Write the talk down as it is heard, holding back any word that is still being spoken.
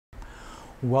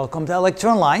Welcome to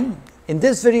Electron. In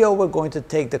this video, we're going to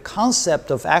take the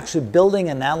concept of actually building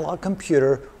an analog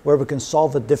computer where we can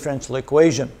solve a differential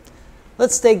equation.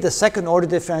 Let's take the second order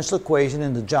differential equation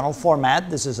in the general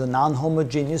format. This is a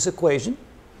non-homogeneous equation.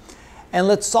 And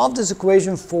let's solve this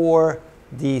equation for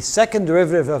the second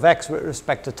derivative of x with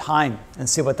respect to time and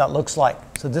see what that looks like.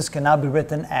 So this can now be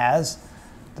written as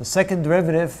the second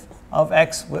derivative of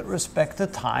x with respect to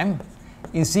time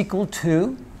is equal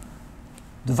to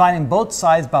dividing both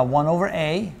sides by 1 over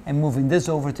a and moving this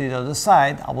over to the other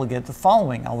side. I will get the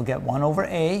following. I will get 1 over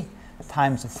a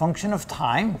times the function of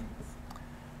time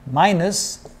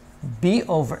minus b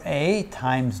over a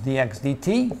times dx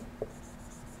dt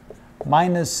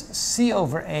minus c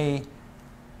over a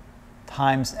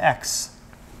times x.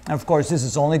 And of course, this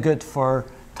is only good for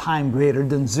time greater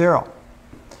than 0.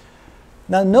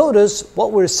 Now notice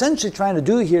what we're essentially trying to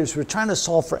do here is we're trying to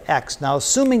solve for x. Now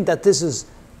assuming that this is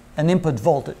an input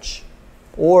voltage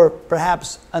or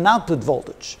perhaps an output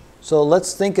voltage. So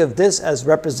let's think of this as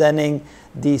representing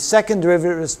the second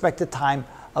derivative with respect to time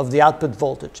of the output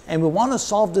voltage. And we want to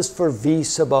solve this for V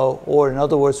sub O, or in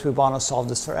other words, we want to solve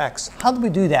this for x. How do we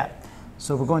do that?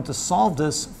 So we're going to solve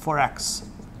this for x.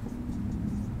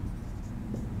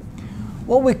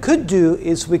 What we could do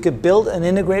is we could build an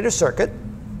integrator circuit.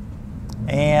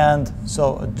 And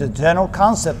so the general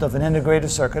concept of an integrator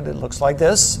circuit, it looks like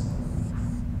this.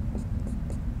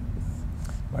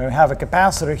 We have a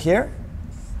capacitor here.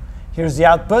 Here's the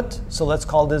output, so let's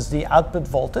call this the output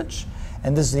voltage.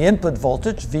 And this is the input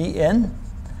voltage, V in.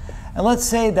 And let's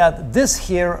say that this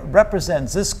here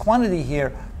represents, this quantity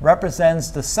here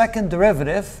represents the second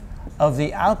derivative of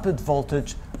the output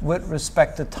voltage with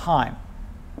respect to time.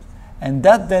 And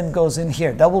that then goes in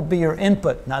here. That will be your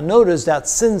input. Now notice that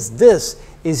since this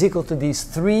is equal to these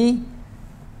three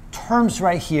terms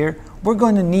right here, we're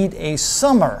going to need a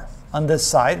summer. On this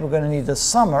side, we're going to need a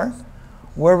summer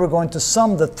where we're going to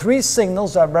sum the three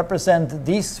signals that represent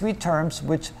these three terms,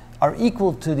 which are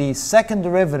equal to the second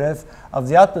derivative of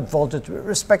the output voltage with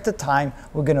respect to time.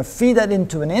 We're going to feed that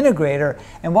into an integrator,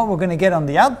 and what we're going to get on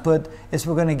the output is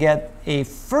we're going to get a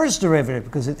first derivative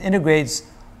because it integrates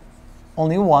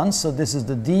only once, so this is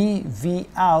the dv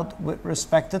out with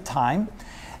respect to time.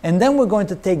 And then we're going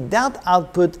to take that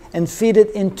output and feed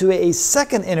it into a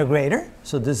second integrator.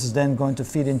 So this is then going to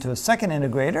feed into a second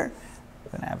integrator.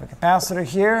 We're going to have a capacitor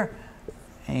here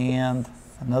and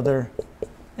another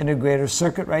integrator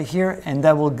circuit right here, and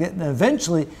that will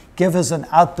eventually give us an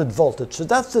output voltage. So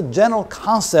that's the general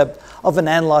concept of an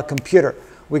analog computer.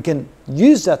 We can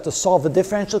use that to solve a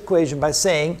differential equation by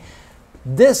saying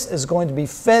this is going to be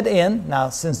fed in. Now,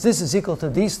 since this is equal to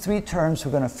these three terms,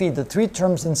 we're going to feed the three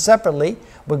terms in separately.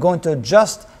 We're going to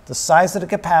adjust the size of the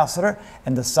capacitor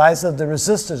and the size of the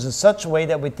resistors in such a way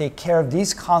that we take care of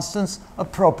these constants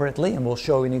appropriately, and we'll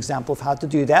show you an example of how to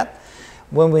do that.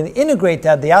 When we integrate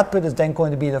that, the output is then going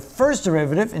to be the first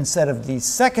derivative instead of the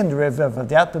second derivative of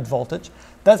the output voltage.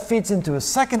 That feeds into a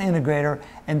second integrator,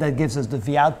 and that gives us the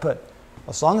V output.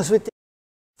 As long as we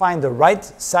find the right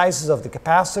sizes of the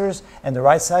capacitors and the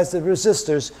right size of the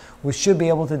resistors, we should be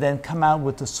able to then come out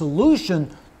with the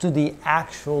solution to the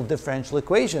actual differential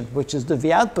equation, which is the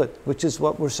V output, which is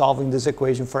what we're solving this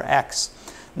equation for x.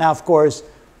 Now, of course,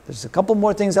 there's a couple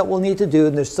more things that we'll need to do,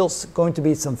 and there's still going to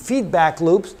be some feedback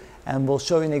loops, and we'll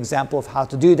show you an example of how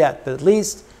to do that. But at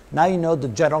least now you know the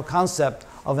general concept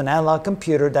of an analog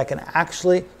computer that can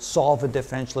actually solve a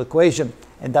differential equation,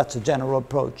 and that's a general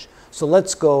approach. So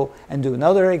let's go and do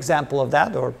another example of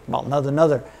that, or well, not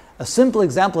a simple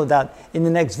example of that in the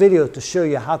next video to show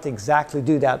you how to exactly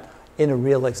do that in a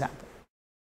real example.